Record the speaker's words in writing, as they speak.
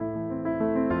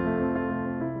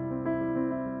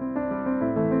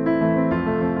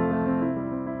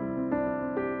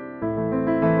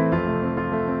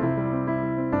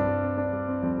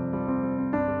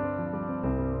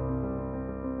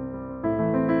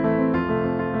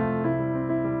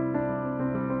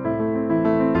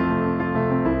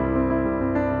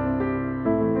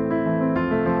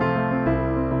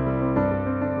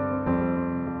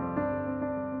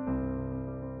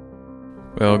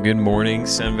Well, good morning,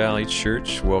 Sun Valley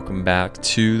Church. Welcome back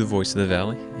to the Voice of the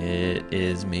Valley. It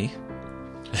is me.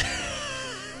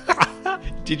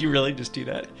 Did you really just do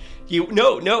that?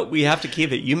 No, we have to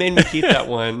keep it. You made me keep that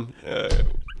one a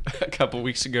couple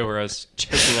weeks ago where I was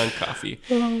choking on coffee.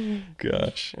 Oh,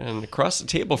 gosh. And across the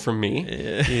table from me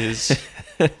is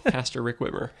Pastor Rick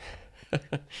Whitmer.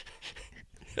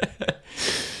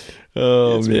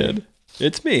 Oh, man.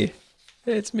 It's me.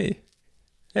 It's me.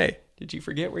 Hey. Did you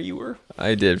forget where you were?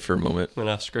 I did for a moment. Went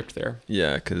off script there.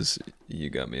 Yeah, because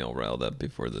you got me all riled up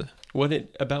before the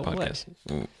About podcast.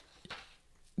 what?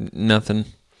 Nothing.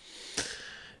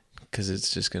 Because it's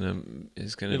just gonna.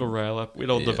 It'll rile up.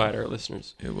 It'll divide our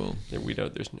listeners. It will. We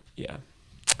don't. Yeah,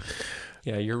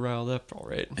 you're riled up. All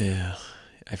right. Yeah,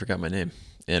 I forgot my name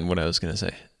and what I was gonna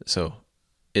say. So,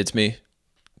 it's me,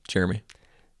 Jeremy.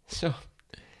 So,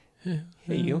 hey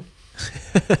you.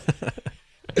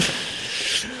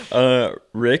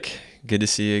 Rick, good to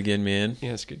see you again, man.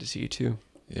 Yeah, it's good to see you too.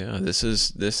 Yeah, this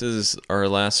is our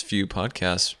last few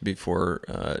podcasts before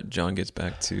John gets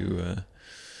back from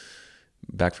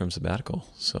sabbatical.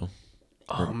 So,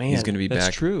 man, he's going to be that's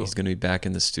back. True. He's going to be back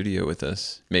in the studio with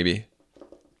us. Maybe,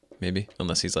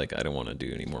 unless he's like, I don't want to do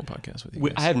any more podcasts with you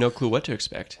guys. I have no clue what to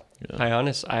expect. Yeah.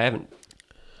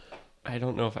 I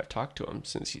don't know if I've talked to him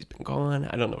since he's been gone.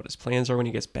 I don't know what his plans are when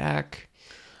he gets back.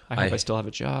 I hope I still have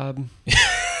a job.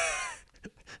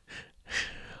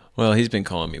 Well, he's been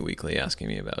calling me weekly, asking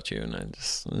me about you, and I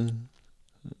just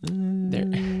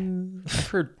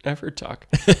I've heard talk.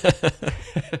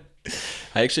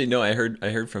 I actually no, I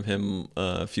heard from him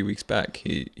a few weeks back.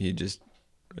 He just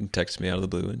texted me out of the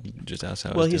blue and just asked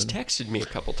how I was doing. He's texted me a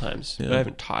couple times, but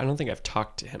I don't think I've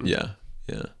talked to him. Yeah.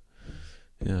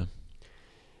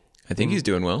 I think he's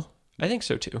doing well. I think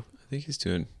so too. I think he's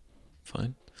doing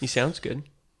fine. He sounds good.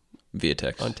 Via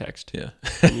text. On text. Yeah.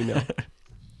 An email.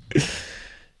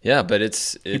 Yeah, but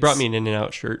it's... He brought me an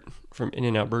In-N-Out shirt from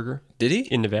In-N-Out Burger. Did he?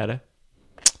 In Nevada.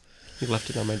 He left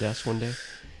it on my desk one day.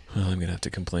 Well, I'm going to have to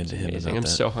complain to him about that. I'm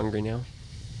so hungry now.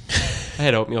 I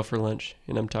had oatmeal for lunch,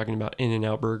 and I'm talking about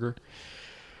In-N-Out Burger.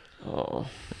 Oh.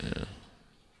 Yeah.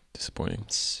 Disappointing.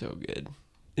 It's so good.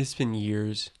 It's been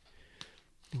years.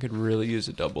 I could really use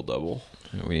a double-double.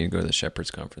 We need to go to the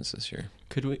Shepherd's Conference this year.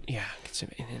 Could we? Yeah, get some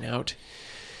In-N-Out.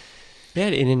 They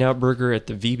had In-N-Out Burger at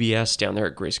the VBS down there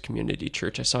at Grace Community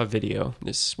Church. I saw a video.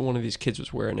 One of these kids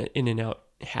was wearing an In-N-Out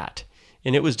hat.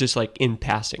 And it was just like in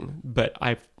passing. But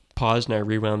I paused and I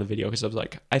rewound the video because I was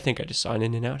like, I think I just saw an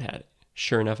In-N-Out hat.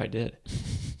 Sure enough, I did.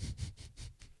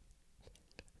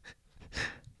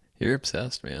 You're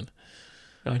obsessed, man.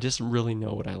 I just really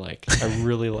know what I like. I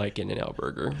really like In-N-Out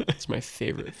Burger. It's my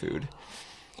favorite food.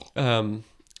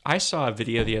 I saw a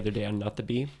video the other day on Not the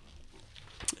Bee.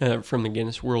 From the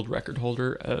Guinness World Record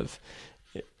holder of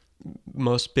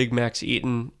most Big Macs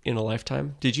eaten in a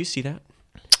lifetime. Did you see that?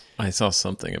 I saw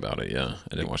something about it, yeah.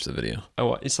 I didn't watch the video.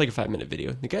 Oh, it's like a 5-minute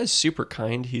video. The guy's super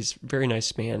kind. He's a very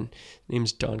nice man. His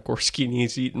name's Don Gorski, and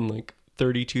he's eaten like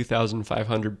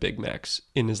 32,500 Big Macs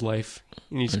in his life.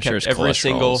 And he's kept every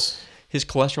single... His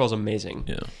cholesterol's amazing.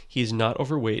 Yeah. He's not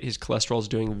overweight. His cholesterol's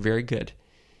doing very good.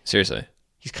 Seriously?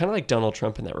 He's kind of like Donald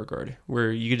Trump in that regard,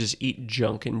 where you could just eat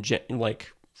junk and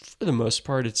like... For the most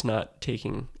part, it's not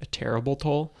taking a terrible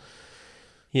toll.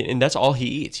 And that's all he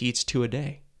eats. He eats 2 a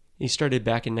day. He started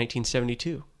back in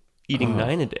 1972, eating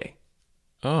 9 a day.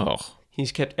 Oh.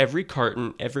 He's kept every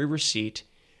carton, every receipt.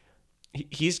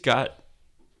 He's got...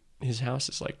 His house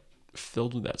is like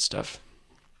filled with that stuff.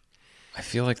 I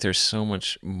feel like there's so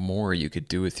much more you could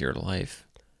do with your life.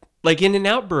 Like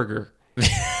In-N-Out Burger.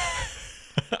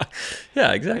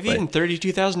 Yeah, exactly. I've eaten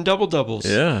 32,000 double-doubles.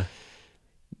 Yeah.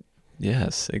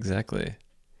 Yes, exactly.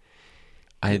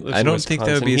 I don't think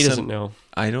that would be. He doesn't know.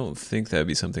 I don't think that would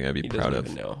be something I'd be proud of.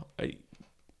 He doesn't even know.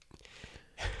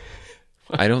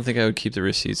 I don't think I would keep the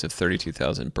receipts of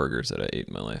 32,000 burgers that I ate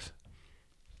in my life.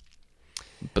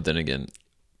 But then again,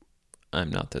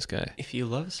 I'm not this guy. If you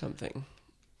love something,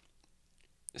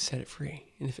 set it free,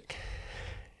 and if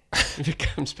it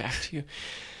comes back to you,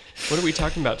 what are we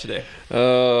talking about today?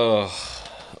 Oh,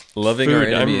 loving Food. our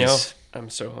enemies.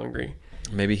 I'm so hungry.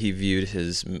 Maybe he viewed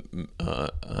his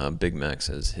Big Macs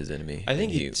as his enemy. I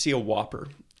think he'd see a Whopper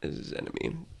as his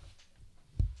enemy.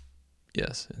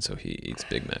 Yes, and so he eats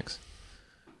Big Macs.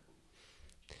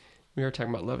 We are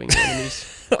talking about loving your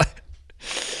enemies.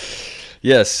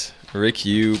 Yes, Rick,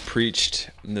 you preached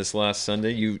this last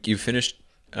Sunday. You finished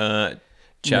chapter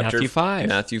Matthew 5.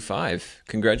 Matthew 5.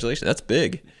 Congratulations. That's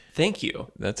big. Thank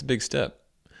you. That's a big step.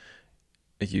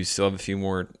 You still have a few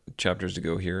more chapters to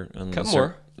go here on Couple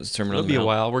more. Sermon It'll on the be Mount. a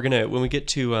while. We're gonna when we get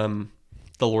to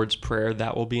the Lord's Prayer.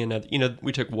 That will be another.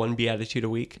 We took one beatitude a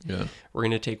week. Yeah. We're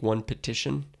going to take one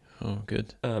petition Oh,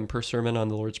 good. per sermon on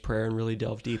the Lord's Prayer and really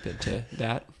delve deep into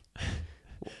that.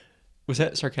 Was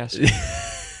that sarcastic?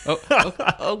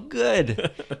 Oh,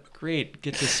 good. Great.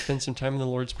 Get to spend some time in the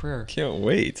Lord's Prayer. Can't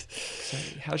wait. So,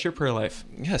 how's your prayer life?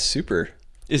 Yeah, super.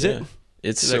 Is it?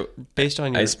 It's Is so that based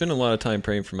on your... I spend a lot of time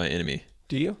praying for my enemy.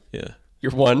 Do you? Yeah.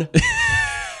 You're one?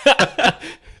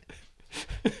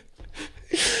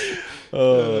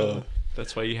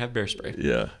 That's why you have bear spray.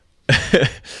 Yeah.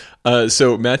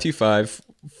 So Matthew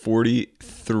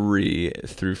 5:43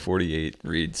 through 48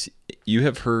 reads, "You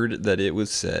have heard that it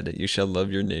was said, 'You shall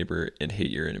love your neighbor and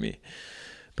hate your enemy.'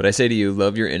 But I say to you,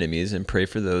 love your enemies and pray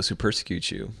for those who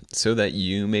persecute you, so that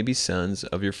you may be sons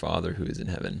of your Father who is in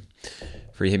heaven.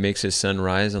 For he makes his sun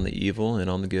rise on the evil and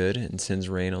on the good, and sends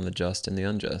rain on the just and the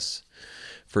unjust.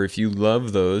 For if you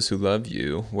love those who love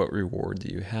you, what reward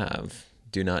do you have?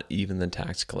 Do not even the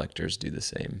tax collectors do the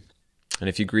same? And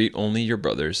if you greet only your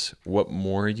brothers, what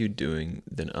more are you doing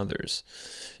than others?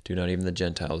 Do not even the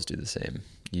Gentiles do the same?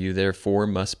 You therefore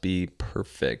must be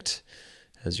perfect,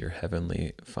 as your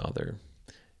heavenly Father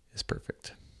is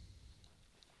perfect."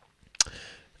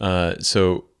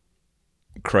 So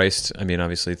Christ,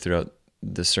 obviously throughout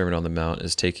the Sermon on the Mount,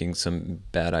 is taking some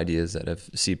bad ideas that have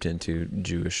seeped into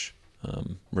Jewish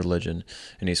religion,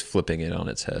 and he's flipping it on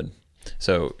its head.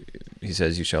 So he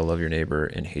says, "You shall love your neighbor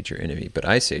and hate your enemy. But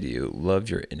I say to you, love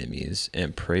your enemies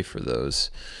and pray for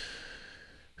those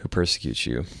who persecute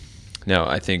you." Now,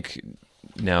 I think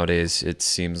nowadays it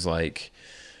seems like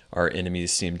our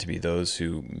enemies seem to be those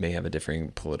who may have a differing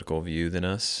political view than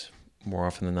us. More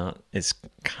often than not, it's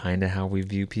kind of how we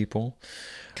view people.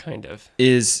 Kind of.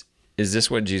 Is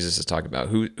this what Jesus is talking about?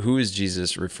 Who is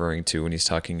Jesus referring to when he's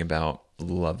talking about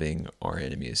loving our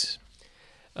enemies?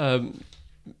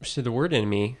 So the word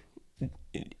enemy,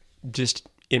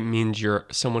 it means you're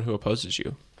someone who opposes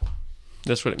you.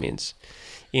 That's what it means.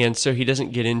 And so he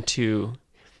doesn't get into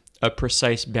a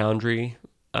precise boundary.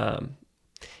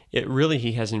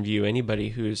 He has in view anybody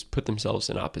who's put themselves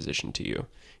in opposition to you.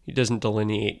 He doesn't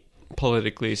delineate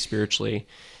politically, spiritually.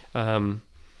 In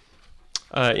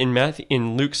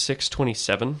Luke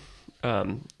 6:27,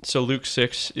 so Luke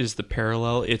 6 is the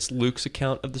parallel. It's Luke's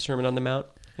account of the Sermon on the Mount.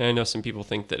 And I know some people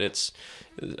think that it's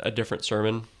a different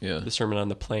sermon, the Sermon on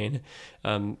the Plain.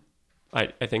 I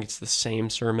think it's the same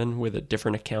sermon with a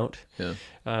different account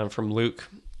from Luke.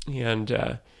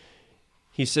 And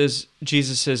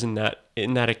Jesus says in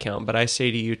that account, "But I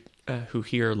say to you who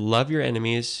hear, love your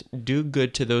enemies, do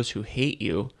good to those who hate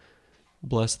you,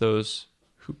 bless those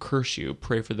who curse you,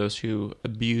 pray for those who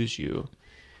abuse you.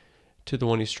 To the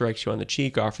one who strikes you on the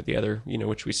cheek, offer the other,"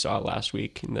 which we saw last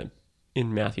week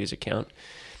in Matthew's account.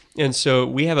 And so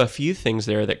we have a few things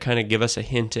there that kind of give us a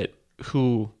hint at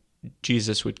who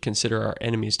Jesus would consider our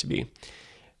enemies to be.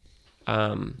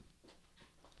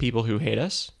 People who hate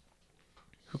us,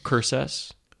 who curse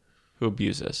us, who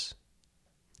abuse us.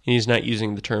 And he's not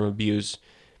using the term abuse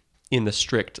in the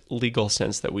strict legal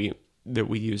sense that we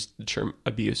use the term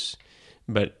abuse,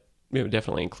 but it would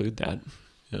definitely include that.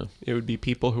 Yeah. It would be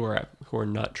people who are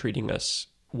not treating us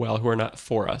well, who are not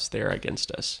for us, they are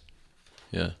against us.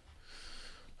 Yeah.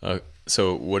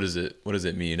 So what does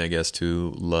it mean, I guess,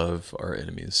 to love our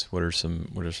enemies? What are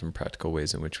some practical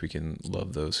ways in which we can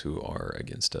love those who are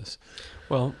against us?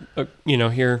 Well,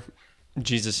 here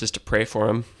Jesus is to pray for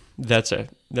them. That's a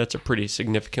pretty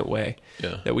significant way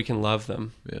that we can love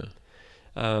them. Yeah.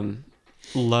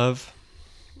 Love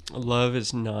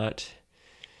is not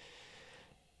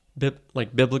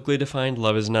biblically defined.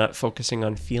 Love is not focusing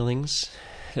on feelings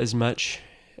as much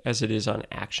as it is on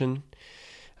action.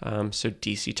 So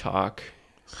DC Talk,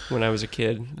 when I was a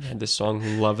kid, had this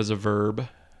song, "Love is a Verb."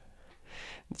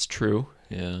 It's true.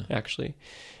 Yeah. Actually,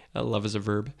 love is a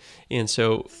verb. And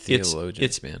so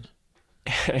theologians, man.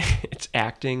 It's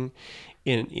acting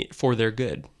for their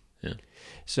good. Yeah.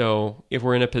 So if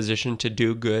we're in a position to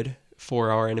do good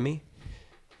for our enemy,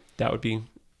 that would be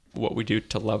what we do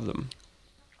to love them.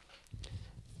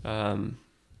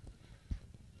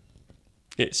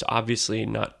 It's obviously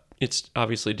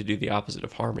to do the opposite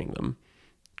of harming them,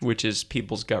 which is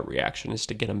people's gut reaction, is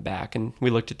to get them back. And we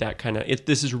looked at that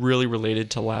this is really related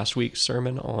to last week's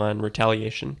sermon on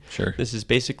retaliation. Sure. This is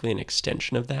basically an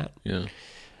extension of that. Yeah.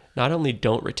 Not only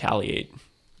don't retaliate,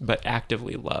 but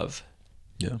actively love.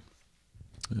 Yeah.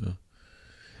 Yeah.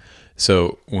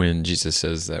 So when Jesus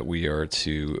says that we are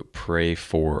to pray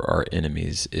for our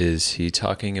enemies, is he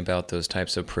talking about those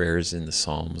types of prayers in the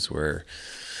Psalms where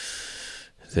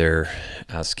they're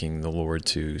asking the Lord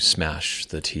to smash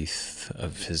the teeth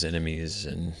of his enemies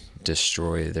and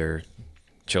destroy their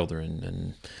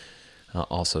children?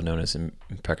 also known as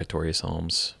imprecatory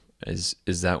psalms.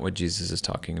 Is that what Jesus is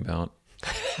talking about?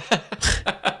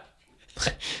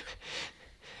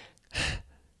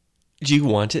 Do you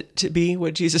want it to be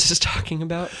what Jesus is talking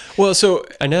about? Well, so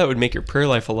I know that would make your prayer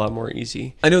life a lot more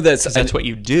easy. I know that's what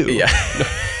you do. Yeah.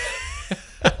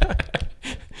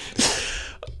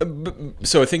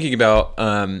 So thinking about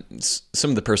some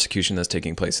of the persecution that's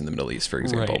taking place in the Middle East, for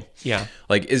example, Right. Yeah.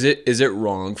 like is it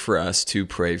wrong for us to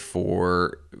pray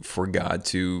for God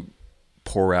to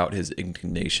pour out His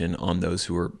indignation on those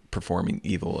who are performing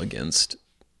evil against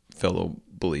fellow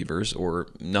believers, or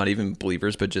not even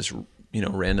believers, but just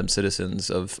random citizens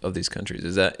of these countries?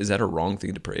 Is that a wrong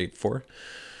thing to pray for?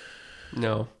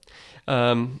 No, but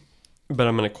I'm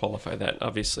going to qualify that,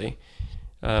 obviously.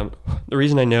 The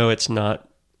reason I know it's not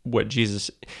what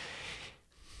Jesus...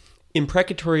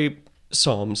 Imprecatory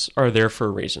psalms are there for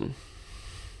a reason.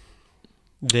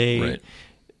 They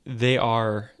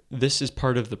are... This is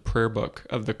part of the prayer book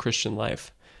of the Christian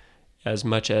life, as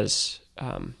much as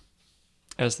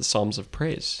the Psalms of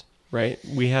Praise, right?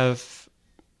 We have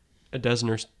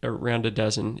around a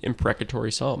dozen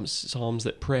imprecatory psalms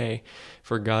that pray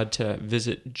for God to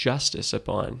visit justice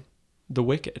upon the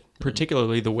wicked,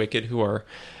 particularly the wicked who are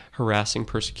harassing,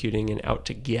 persecuting, and out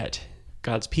to get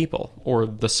God's people, or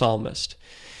the psalmist.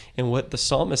 And what the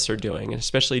psalmists are doing, and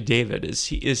especially David, is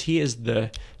he is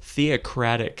the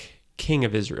theocratic king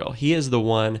of Israel. He is the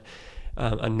one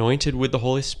anointed with the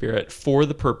Holy Spirit for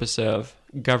the purpose of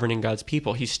governing God's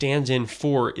people. He stands in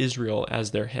for Israel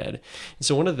as their head. And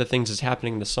so one of the things that's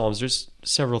happening in the Psalms, there's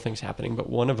several things happening, but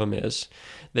one of them is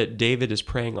that David is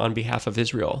praying on behalf of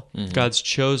Israel, God's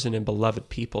chosen and beloved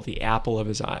people, the apple of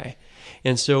his eye.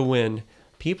 And so when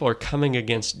people are coming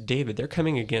against David, they're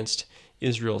coming against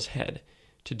Israel's head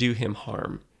to do him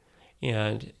harm.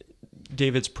 And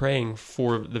David's praying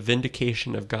for the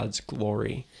vindication of God's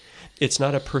glory. It's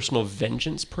not a personal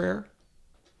vengeance prayer.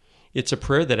 It's a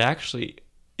prayer that actually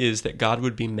is that God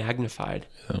would be magnified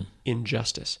in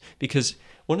justice. Because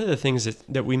one of the things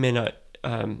that we may not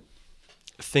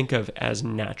think of as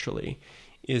naturally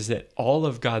is that all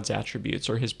of God's attributes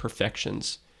or his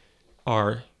perfections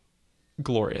are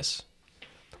glorious.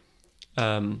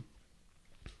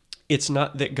 It's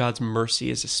not that God's mercy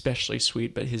is especially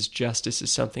sweet, but his justice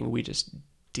is something we just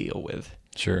deal with.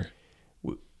 Sure.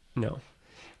 No.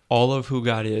 All of who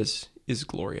God is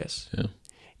glorious. Yeah.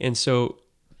 And so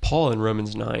Paul in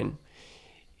Romans 9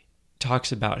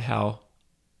 talks about how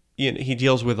he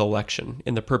deals with election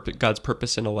and God's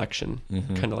purpose in election,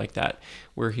 kind of like that,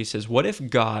 where he says, what if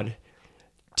God,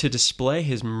 to display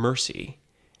his mercy,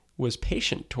 was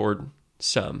patient toward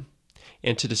some,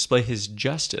 and to display his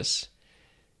justice,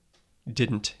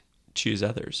 didn't choose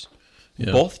others?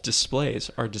 Yeah. Both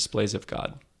displays are displays of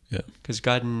God. Yeah. Because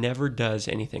God never does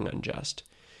anything unjust.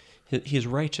 He is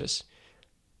righteous.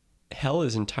 Hell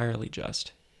is entirely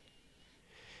just.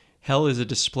 Hell is a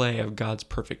display of God's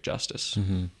perfect justice.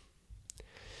 Mm-hmm.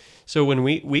 So when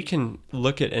we can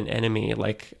look at an enemy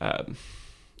like a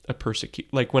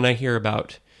like when I hear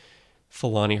about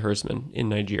Fulani herdsmen in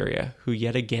Nigeria, who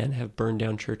yet again have burned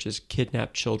down churches,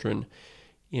 kidnapped children,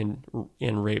 and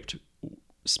raped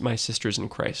my sisters in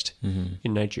Christ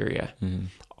in Nigeria,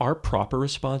 our proper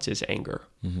response is anger.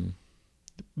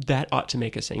 That ought to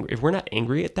make us angry. If we're not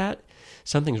angry at that,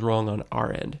 something's wrong on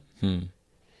our end.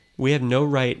 We have no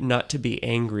right not to be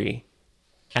angry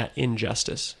at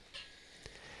injustice.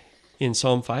 In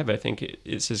Psalm 5, I think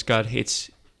it says God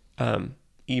hates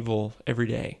evil every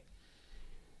day.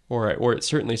 Or it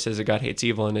certainly says that God hates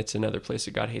evil, and it's another place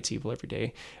that God hates evil every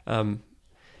day.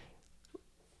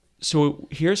 So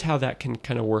here's how that can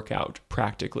kind of work out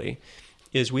practically,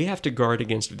 is we have to guard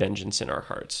against vengeance in our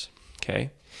hearts,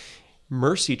 okay?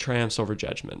 Mercy triumphs over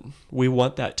judgment. We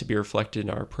want that to be reflected in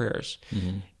our prayers.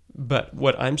 But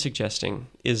what I'm suggesting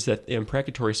is that the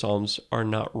imprecatory psalms are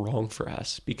not wrong for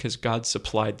us because God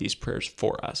supplied these prayers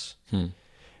for us.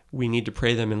 We need to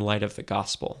pray them in light of the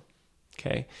gospel,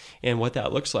 okay? And what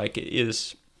that looks like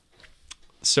is,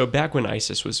 so back when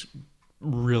ISIS was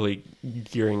really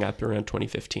gearing up around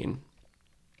 2015,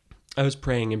 I was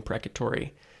praying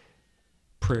imprecatory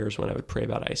prayers when I would pray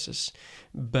about ISIS.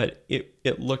 But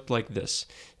it looked like this,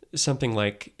 something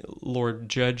like, Lord,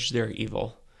 judge their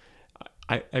evil.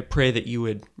 I pray that you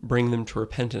would bring them to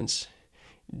repentance.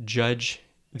 Judge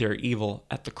their evil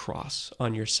at the cross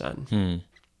on your son.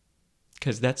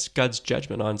 Because that's God's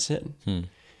judgment on sin.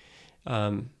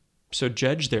 So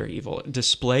judge their evil.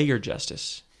 Display your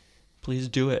justice. Please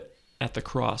do it at the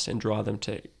cross and draw them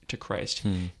to Christ.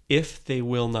 If they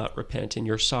will not repent in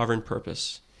your sovereign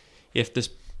purpose, if this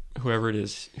whoever it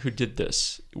is who did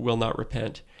this will not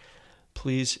repent,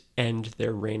 please end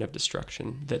their reign of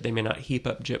destruction, that they may not heap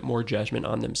up more judgment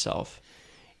on themselves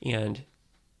and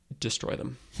destroy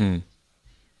them.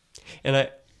 And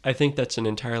I think that's an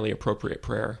entirely appropriate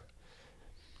prayer.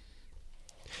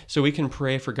 So we can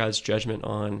pray for God's judgment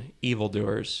on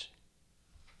evildoers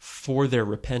for their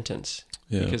repentance,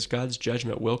 because God's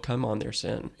judgment will come on their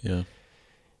sin. Yeah.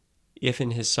 If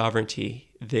in his sovereignty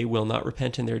they will not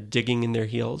repent and they're digging in their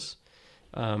heels,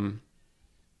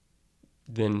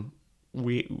 then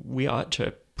we ought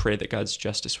to pray that God's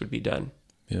justice would be done.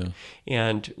 Yeah.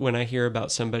 And when I hear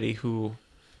about somebody who,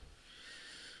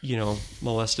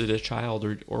 molested a child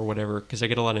or whatever, because I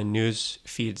get a lot of news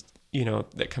feeds,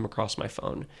 that come across my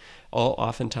phone, I'll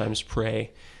oftentimes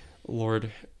pray,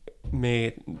 Lord,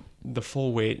 may the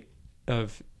full weight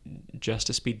of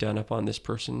justice be done upon this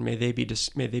person. May they be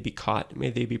caught. May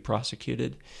they be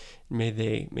prosecuted.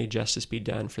 May justice be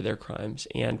done for their crimes.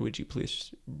 And would you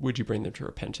bring them to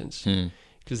repentance?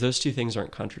 Because those two things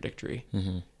aren't contradictory.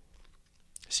 Mm-hmm.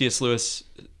 C.S. Lewis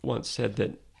once said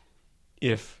that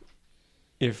if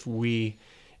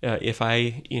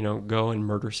I go and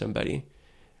murder somebody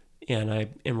and I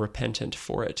am repentant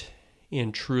for it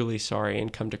and truly sorry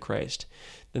and come to Christ,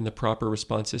 then the proper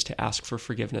response is to ask for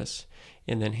forgiveness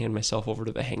and then hand myself over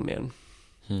to the hangman.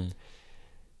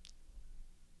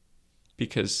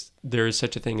 Because there is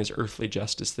such a thing as earthly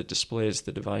justice that displays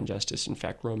the divine justice. In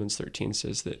fact, Romans 13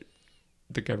 says that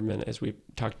the government, as we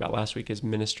talked about last week, is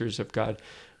ministers of God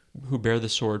who bear the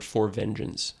sword for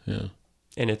vengeance. Yeah.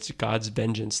 And it's God's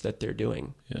vengeance that they're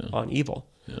doing on evil.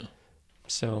 Yeah.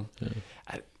 So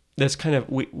that's kind of,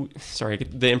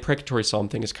 the imprecatory psalm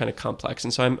thing is kind of complex.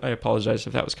 And so I apologize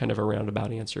if that was kind of a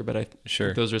roundabout answer, but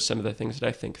those are some of the things that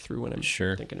I think through when I'm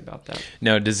thinking about that.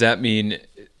 Now, does that mean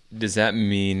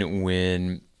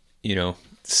when,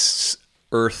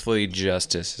 earthly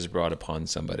justice is brought upon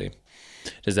somebody,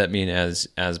 does that mean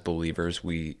as believers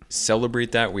we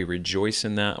celebrate that, we rejoice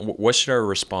in that? What should our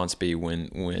response be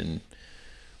when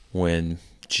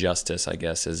justice, I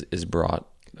guess, is brought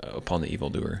upon the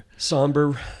evildoer?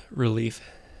 Somber relief.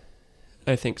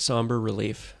 I think somber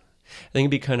relief. I think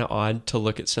it'd be kind of odd to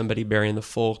look at somebody bearing the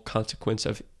full consequence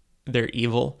of their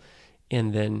evil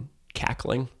and then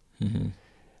cackling.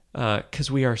 Because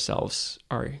we ourselves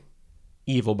are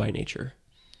evil by nature.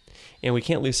 And we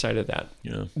can't lose sight of that.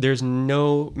 Yeah. There's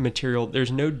no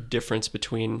difference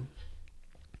between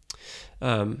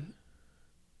a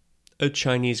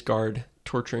Chinese guard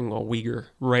torturing a Uyghur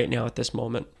right now at this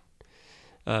moment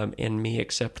and me,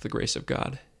 except the grace of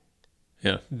God.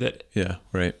 Yeah. That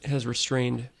has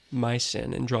restrained my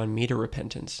sin and drawn me to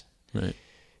repentance. Right.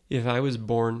 If I was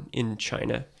born in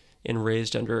China and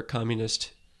raised under a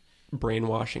communist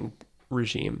brainwashing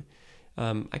regime,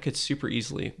 I could super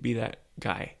easily be that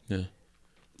guy. Yeah.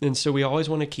 And so we always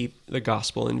want to keep the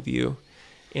gospel in view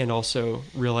and also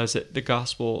realize that the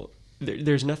gospel,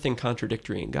 there's nothing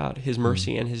contradictory in God. His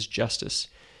mercy and his justice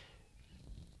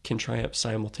can triumph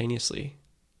simultaneously.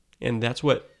 And that's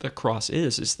what the cross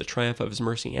is the triumph of his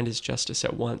mercy and his justice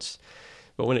at once.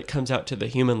 But when it comes out to the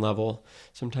human level,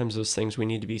 sometimes those things we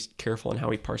need to be careful in how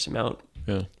we parse them out.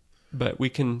 Yeah. But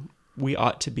we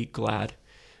ought to be glad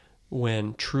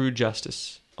when true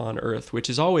justice on earth, which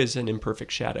is always an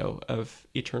imperfect shadow of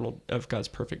God's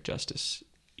perfect justice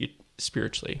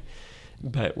spiritually,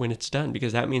 but when it's done,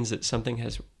 because that means that something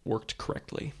has worked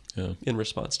correctly in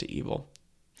response to evil.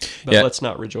 But let's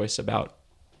not rejoice about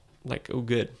like, oh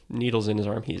good, needles in his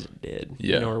arm, he's dead.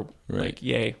 Yeah. Like,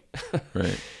 yay.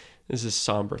 Right. This is a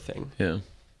somber thing. Yeah.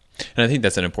 And I think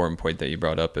that's an important point that you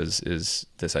brought up is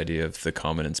this idea of the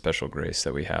common and special grace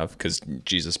that we have, because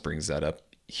Jesus brings that up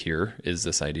here, is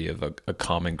this idea of a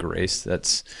common grace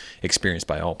that's experienced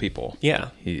by all people. Yeah.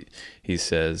 He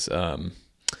says, where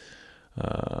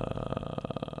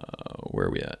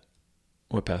are we at?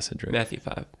 What passage? Right? Matthew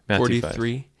 5, Matthew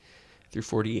 43 5. through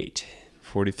 48.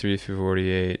 43 through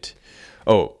 48.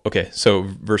 Oh, okay. So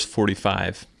verse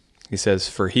 45, he says,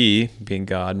 "For he, being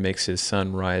God, makes his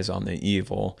sun rise on the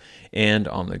evil and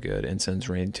on the good, and sends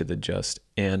rain to the just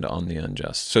and on the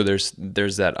unjust." So there's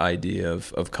that idea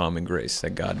of common grace,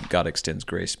 that God extends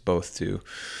grace both to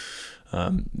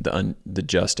the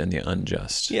just and the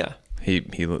unjust. Yeah.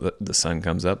 The sun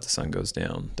comes up, the sun goes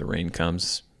down. The rain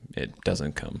comes, it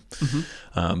doesn't come.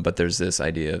 Mm-hmm. But there's this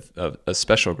idea of a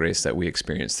special grace that we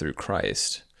experience through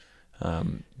Christ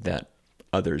that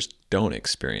others don't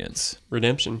experience.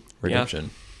 Redemption. Yeah.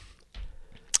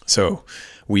 So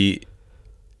I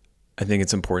think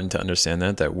it's important to understand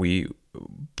that we,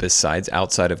 besides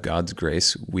outside of God's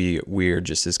grace, we are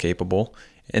just as capable,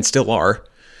 and still are,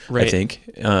 right. I think,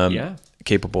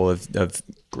 capable of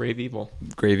grave evil.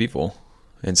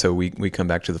 And so we come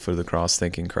back to the foot of the cross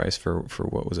thanking Christ for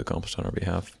what was accomplished on our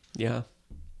behalf Yeah.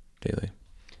 daily.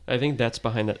 I think that's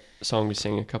behind that song we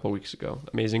sang a couple weeks ago,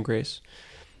 Amazing Grace.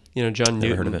 You know, John Newton.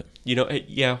 Never heard of it. You know,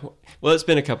 yeah. Well, it's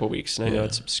been a couple weeks, and I know Yeah.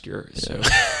 it's obscure, so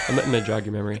I'm going to jog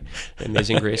your memory.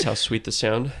 Amazing Grace, how sweet the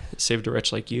sound. It saved a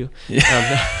wretch like you.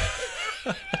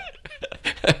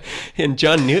 And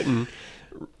John Newton,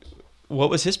 what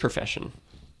was his profession?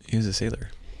 He was a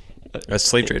sailor. A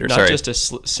slave trader, Not sorry. just a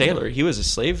sailor. He was a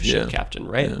slave ship Yeah. captain,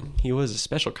 right? Yeah. He was a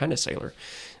special kind of sailor.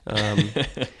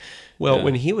 Well,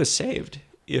 when he was saved,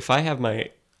 if I have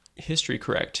my history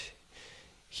correct,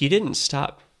 he didn't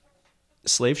stop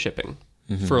slave shipping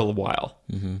for a while.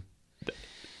 Mm-hmm.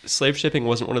 Slave shipping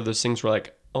wasn't one of those things where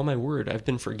like, oh my word, I've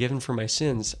been forgiven for my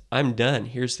sins. I'm done.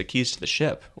 Here's the keys to the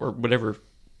ship, or whatever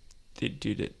they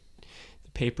do to the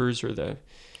papers or the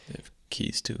They have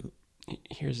keys to.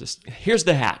 here's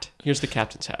the hat. Here's the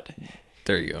captain's hat.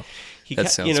 There you go. He That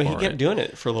kept, sounds he smart. kept doing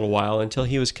it for a little while until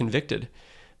he was convicted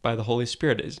by the Holy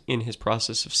Spirit in his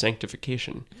process of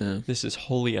sanctification. Yeah. This is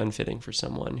wholly unfitting for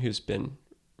someone who's been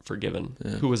forgiven,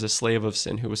 who was a slave of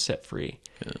sin, who was set free.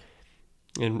 Yeah.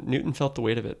 And Newton felt the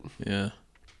weight of it. Yeah.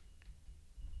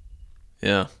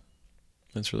 Yeah.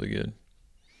 That's really good.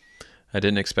 I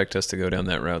didn't expect us to go down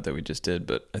that route that we just did,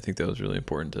 but I think that was really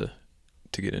important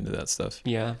to get into that stuff.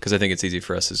 Yeah. Because I think it's easy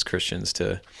for us as Christians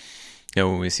to, you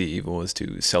know, when we see evil, is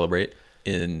to celebrate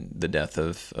in the death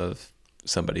of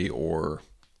somebody, or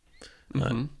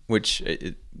which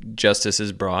justice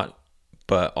is brought,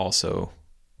 but also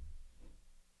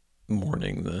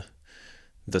mourning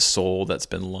the soul that's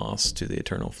been lost to the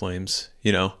eternal flames,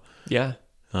 you know? Yeah.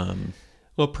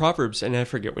 Well, Proverbs, and I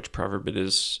forget which proverb it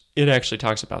is, it actually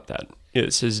talks about that.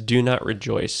 It says, do not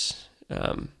rejoice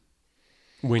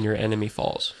when your enemy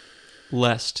falls,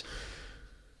 lest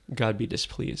God be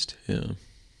displeased. Yeah.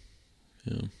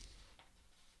 Yeah.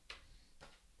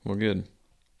 Well, good.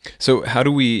 So how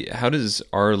does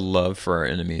our love for our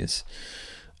enemies,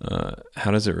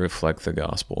 how does it reflect the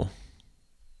gospel?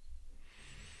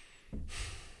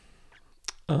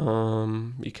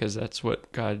 Because that's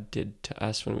what God did to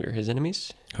us when we were his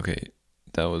enemies. Okay.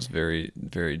 That was very,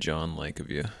 very John-like of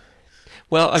you.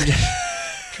 Well, I'm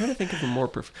just trying to think of a more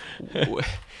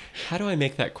how do I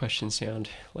make that question sound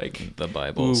like The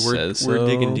Bible we're says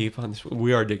digging so. deep on this.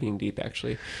 We are digging deep,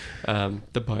 actually.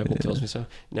 The Bible tells me so.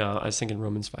 No, I was thinking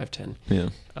Romans 5:10. Yeah.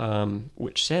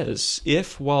 Which says,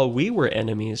 if while we were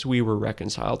enemies, we were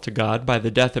reconciled to God by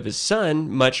the death of his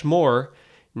son, much more,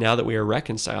 now that we are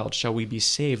reconciled, shall we be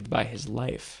saved by his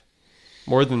life.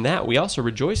 More than that, we also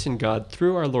rejoice in God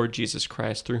through our Lord Jesus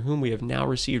Christ, through whom we have now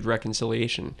received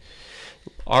reconciliation.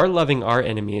 Our loving our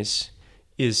enemies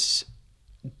is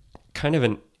kind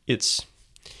of it's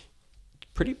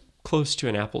pretty close to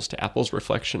an apples to apples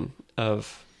reflection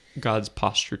of God's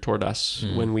posture toward us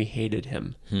when we hated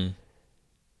him.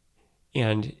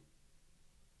 And,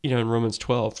 you know, in Romans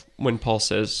 12, when Paul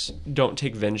says, don't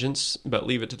take vengeance, but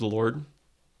leave it to the Lord.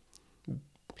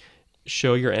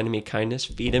 Show your enemy kindness,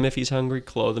 feed him if he's hungry,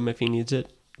 clothe him if he needs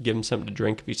it, give him something to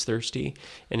drink if he's thirsty.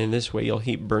 And in this way, you'll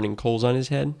heap burning coals on his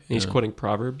head. And he's quoting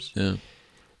Proverbs. Yeah.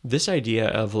 This idea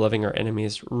of loving our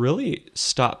enemies really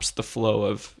stops the flow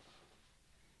of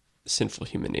sinful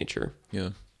human nature. Yeah.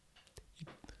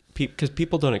 Because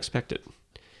people don't expect it.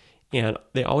 And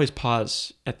they always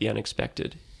pause at the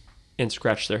unexpected and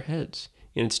scratch their heads.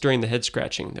 And it's during the head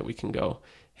scratching that we can go,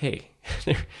 hey,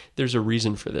 there's a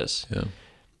reason for this. Yeah.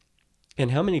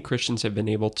 And how many Christians have been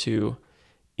able to,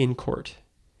 in court,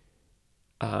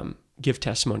 give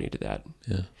testimony to that?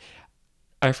 Yeah.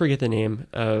 I forget the name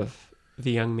of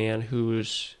the young man who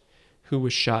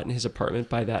was shot in his apartment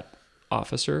by that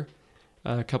officer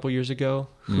a couple years ago,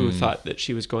 who thought that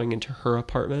she was going into her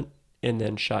apartment and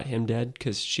then shot him dead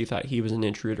because she thought he was an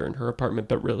intruder in her apartment,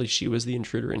 but really she was the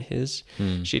intruder in his.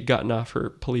 She had gotten off her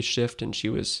police shift and she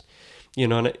was, you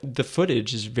know, and the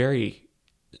footage is very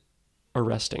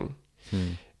arresting.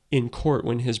 In court,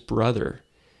 when his brother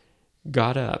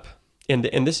got up, and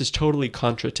this is totally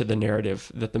contra to the narrative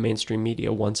that the mainstream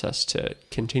media wants us to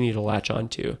continue to latch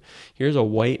onto. Here's a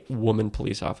white woman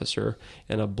police officer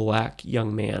and a black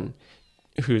young man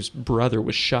whose brother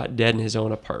was shot dead in his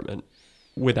own apartment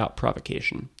without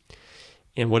provocation.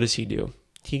 And what does he do?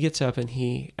 He gets up and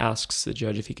he asks the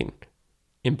judge if he can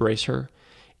embrace her.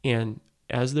 And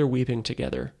as they're weeping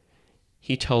together,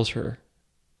 he tells her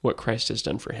what Christ has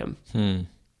done for him.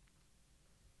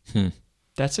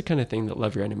 That's the kind of thing that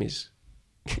love your enemies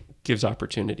gives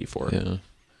opportunity for. Yeah.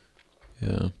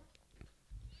 Yeah.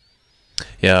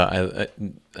 Yeah,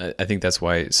 I think that's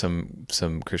why some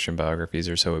Christian biographies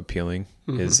are so appealing.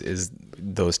 Is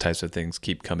those types of things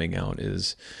keep coming out?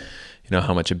 Is,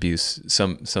 how much abuse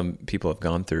some people have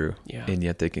gone through, Yeah. and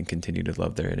yet they can continue to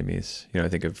love their enemies. I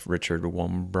think of Richard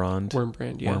Wurmbrand.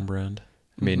 Yeah. Wurmbrand.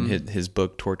 I mean, his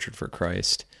book Tortured for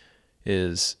Christ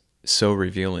is so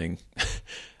revealing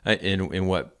in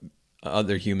what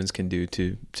other humans can do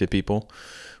to people,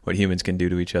 what humans can do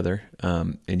to each other,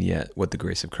 and yet what the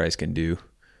grace of Christ can do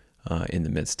in the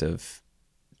midst of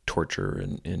torture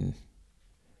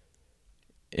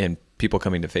and people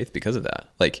coming to faith because of that.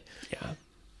 Like, Yeah.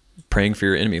 praying for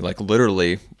your enemy, like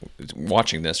literally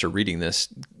watching this or reading this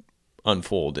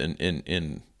unfold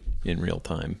in real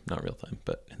time, not real time,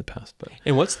 but in the past. But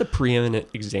And what's the preeminent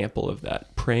example of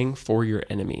that? Praying for your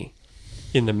enemy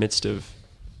in the midst of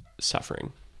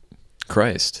suffering.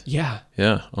 Christ, Yeah.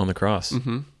 yeah, on the cross,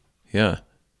 Mm-hmm. yeah,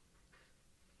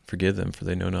 forgive them for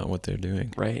they know not what they're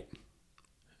doing. Right.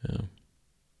 Yeah,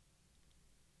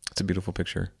 it's a beautiful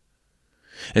picture.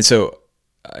 And so,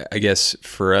 I guess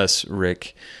for us,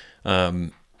 Rick,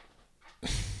 going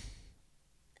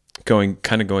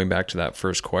back to that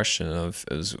first question of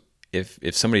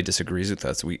if somebody disagrees with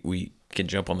us, we can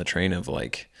jump on the train of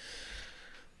like,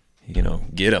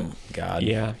 get them, God,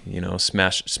 Yeah.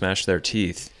 smash their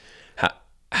teeth.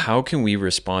 How can we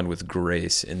respond with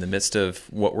grace in the midst of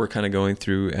what we're kind of going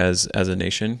through as a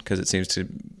nation? Because it seems to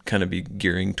kind of be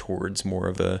gearing towards more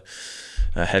of a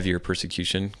heavier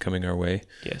persecution coming our way.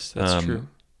 Yes, that's true.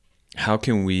 How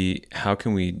can we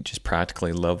just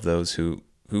practically love those who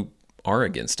are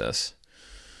against us?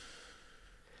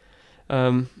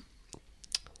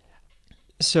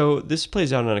 So this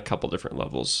plays out on a couple different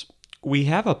levels. We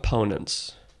have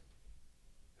opponents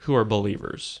who are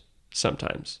believers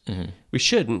sometimes. Mm-hmm. We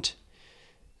shouldn't,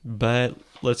 but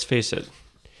let's face it.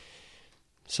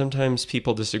 Sometimes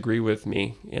people disagree with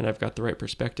me, and I've got the right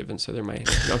perspective, and so they're my...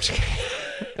 No, I'm just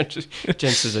kidding.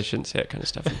 Jen says I shouldn't say that kind of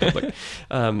stuff in public.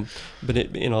 But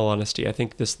in all honesty, I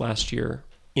think this last year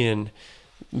in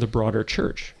the broader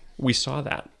church, we saw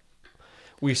that.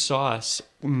 We saw a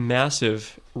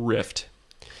massive rift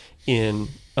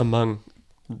among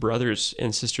brothers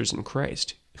and sisters in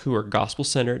Christ who are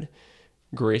gospel-centered,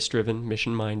 grace-driven,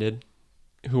 mission-minded,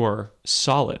 who are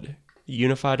solid,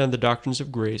 unified on the doctrines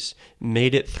of grace,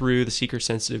 made it through the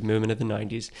seeker-sensitive movement of the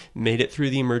 90s, made it through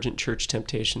the emergent church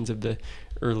temptations of the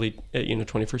early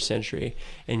 21st century,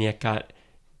 and yet got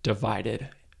divided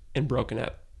and broken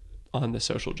up on the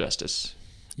social justice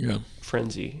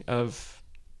frenzy of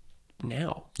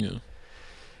now. Yeah.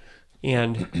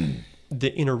 And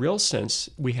in a real sense,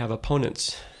 we have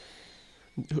opponents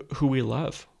who we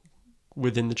love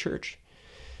within the church.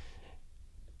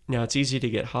 Now, it's easy to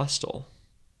get hostile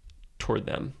toward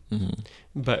them,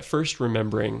 but first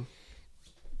remembering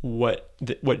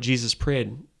what Jesus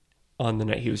prayed on the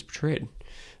night he was betrayed.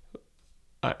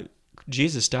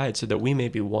 Jesus died so that we may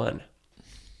be one.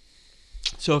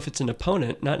 So if it's an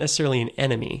opponent, not necessarily an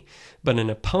enemy, but an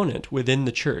opponent within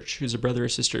the church who's a brother or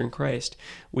sister in Christ,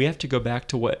 we have to go back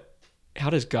to how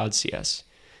does God see us?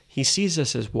 He sees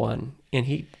us as one, and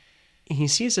he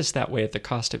sees us that way at the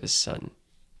cost of his son.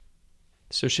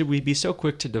 So should we be so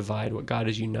quick to divide what God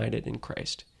has united in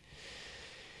Christ?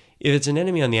 If it's an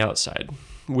enemy on the outside,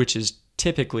 which is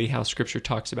typically how Scripture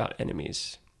talks about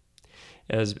enemies,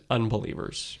 as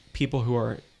unbelievers, people who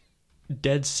are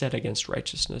dead set against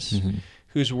righteousness,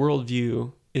 whose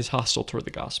worldview is hostile toward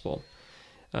the gospel,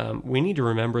 we need to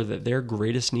remember that their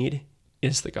greatest need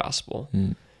is the gospel.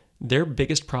 Their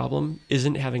biggest problem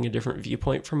isn't having a different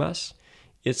viewpoint from us.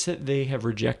 It's that they have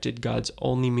rejected God's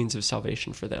only means of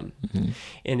salvation for them.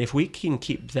 And if we can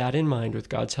keep that in mind with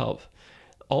God's help,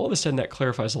 all of a sudden that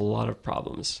clarifies a lot of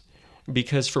problems.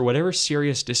 Because for whatever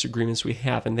serious disagreements we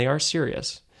have, and they are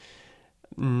serious,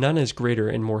 none is greater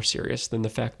and more serious than the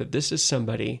fact that this is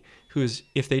somebody who is,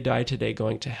 if they die today,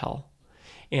 going to hell.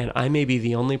 And I may be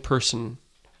the only person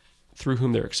through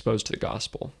whom they're exposed to the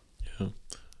gospel. Yeah.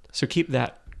 So keep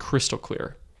that crystal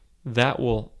clear. That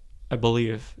will, I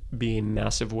believe, be a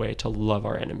massive way to love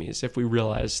our enemies if we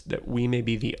realize that we may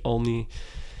be the only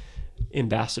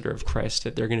ambassador of Christ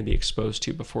that they're going to be exposed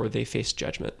to before they face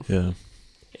judgment. Yeah.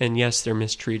 And yes, they're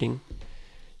mistreating,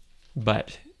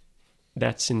 but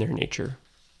that's in their nature.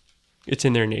 It's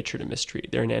in their nature to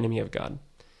mistreat. They're an enemy of God.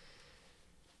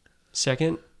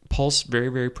 Second, Paul's very,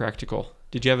 very practical.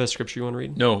 Did you have a scripture you want to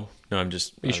read? No, I'm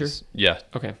just... Are you sure? Yeah.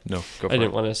 Okay. No, go for I it.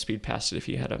 didn't want to speed past it if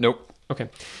you had a... Nope. Okay.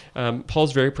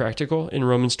 Paul's very practical in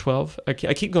Romans 12. I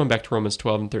keep going back to Romans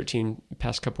 12 and 13 the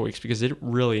past couple weeks because it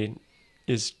really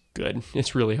is good.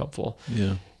 It's really helpful.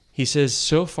 Yeah. He says,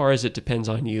 so far as it depends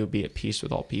on you, be at peace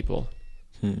with all people.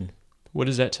 What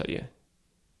does that tell you?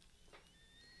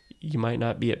 You might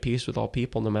not be at peace with all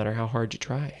people no matter how hard you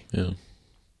try. Yeah.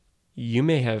 You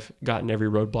may have gotten every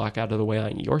roadblock out of the way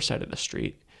on your side of the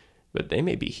street, but they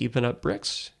may be heaping up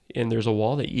bricks and there's a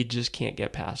wall that you just can't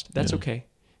get past. That's okay.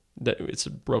 That it's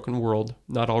a broken world.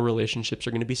 Not all relationships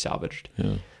are going to be salvaged,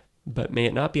 but may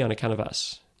it not be on account of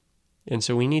us. And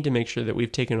so we need to make sure that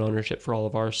we've taken ownership for all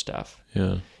of our stuff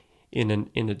in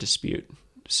a dispute,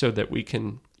 so that we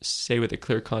can say with a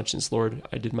clear conscience, Lord,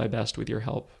 I did my best with your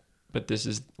help, but this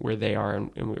is where they are,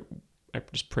 and I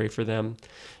just pray for them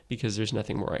because there's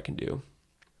nothing more I can do.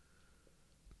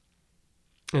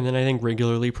 And then I think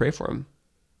regularly pray for them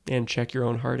and check your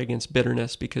own heart against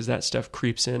bitterness, because that stuff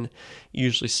creeps in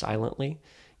usually silently,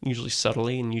 usually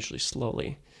subtly, and usually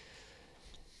slowly.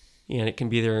 And it can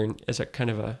be there as a kind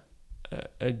of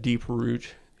a deep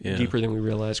root, deeper than we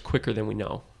realize, quicker than we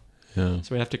know. Yeah.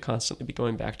 So we have to constantly be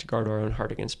going back to guard our own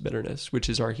heart against bitterness, which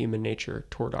is our human nature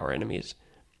toward our enemies.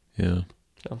 Yeah.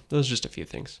 So those are just a few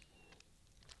things.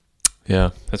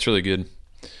 Yeah, that's really good.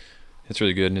 It's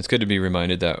really good. And it's good to be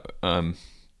reminded that,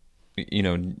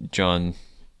 John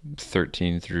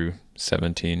 13 through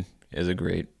 17 is a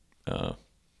great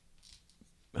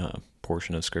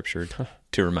portion of Scripture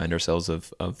to remind ourselves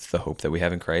of the hope that we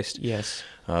have in Christ. Yes.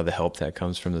 The help that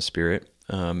comes from the Spirit,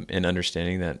 and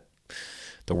understanding that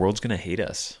the world's going to hate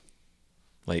us.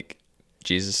 Like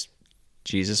Jesus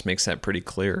makes that pretty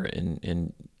clear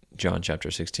in John chapter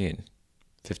 16,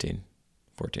 15,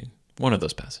 14. One of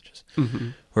those passages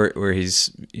where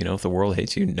he's, if the world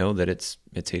hates you, know that it's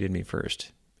hated me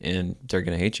first, and they're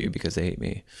going to hate you because they hate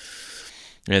me.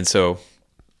 And so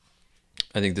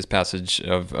I think this passage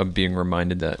of being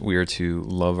reminded that we are to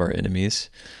love our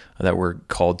enemies, that we're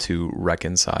called to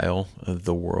reconcile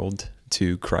the world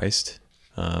to Christ.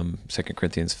 2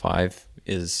 Corinthians 5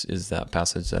 is that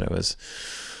passage that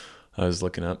I was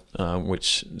looking up,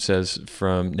 which says,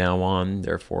 "From now on,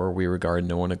 therefore, we regard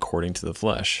no one according to the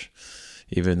flesh.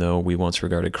 Even though we once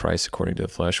regarded Christ according to the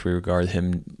flesh, we regard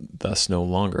him thus no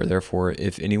longer. Therefore,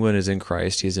 if anyone is in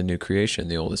Christ, he is a new creation.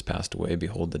 The old has passed away.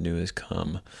 Behold, the new has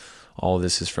come. All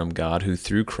this is from God, who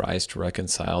through Christ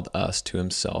reconciled us to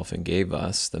himself and gave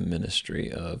us the ministry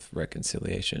of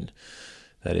reconciliation."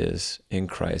 That is, in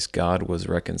Christ, God was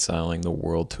reconciling the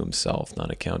world to himself,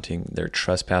 not accounting their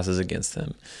trespasses against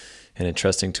them, and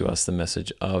entrusting to us the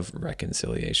message of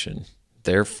reconciliation.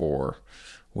 Therefore,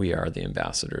 we are the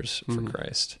ambassadors for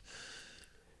Christ.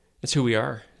 It's who we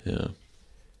are. Yeah.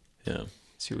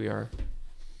 It's who we are.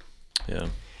 Yeah.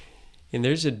 And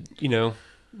there's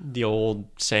the old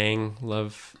saying,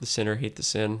 love the sinner, hate the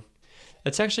sin.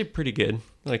 That's actually pretty good.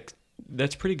 Like,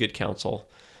 that's pretty good counsel.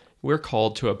 We're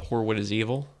called to abhor what is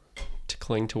evil, to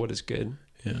cling to what is good.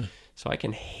 Yeah. So I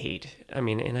can hate,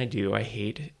 and I do, I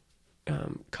hate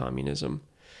communism,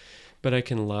 but I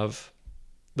can love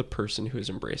the person who is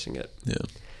embracing it. Yeah.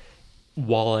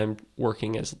 While I'm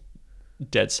working as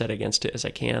dead set against it as I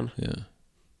can. Yeah.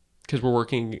 Because we're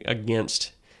working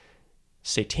against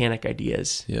satanic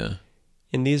ideas. Yeah.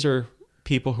 And these are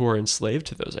people who are enslaved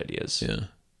to those ideas. Yeah.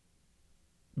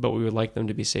 But we would like them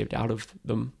to be saved out of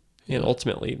them. Yeah. And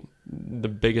ultimately, the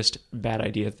biggest bad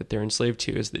idea that they're enslaved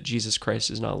to is that Jesus Christ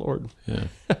is not Lord. Yeah.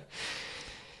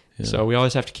 So we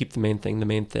always have to keep the main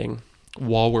thing,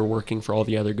 while we're working for all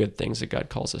the other good things that God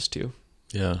calls us to.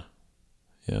 Yeah.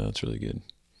 Yeah, that's really good.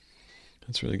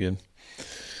 That's really good.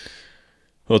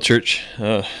 Well, church,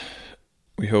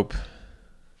 we hope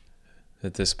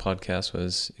that this podcast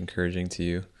was encouraging to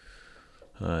you,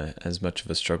 as much of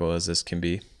a struggle as this can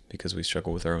be, because we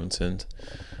struggle with our own sins.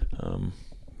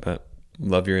 But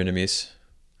love your enemies,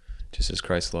 just as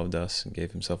Christ loved us and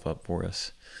gave himself up for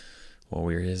us while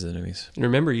we were his enemies. And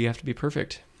remember, you have to be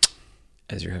perfect.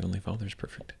 As your heavenly Father is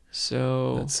perfect.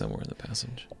 So that's somewhere in the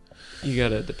passage. You got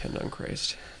to depend on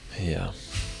Christ. Yeah.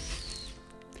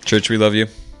 Church, we love you.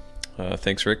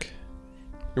 Thanks, Rick.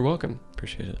 You're welcome.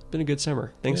 Appreciate it. It's been a good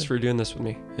summer. Thanks for doing this with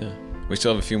me. Yeah. We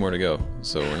still have a few more to go,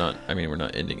 so we're not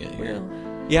ending it here.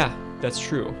 Well, yeah, that's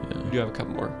true. Yeah. We do have a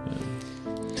couple more.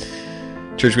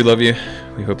 Yeah. Church, we love you.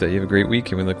 We hope that you have a great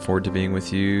week, and we look forward to being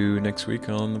with you next week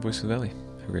on The Voice of the Valley.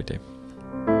 Have a great day.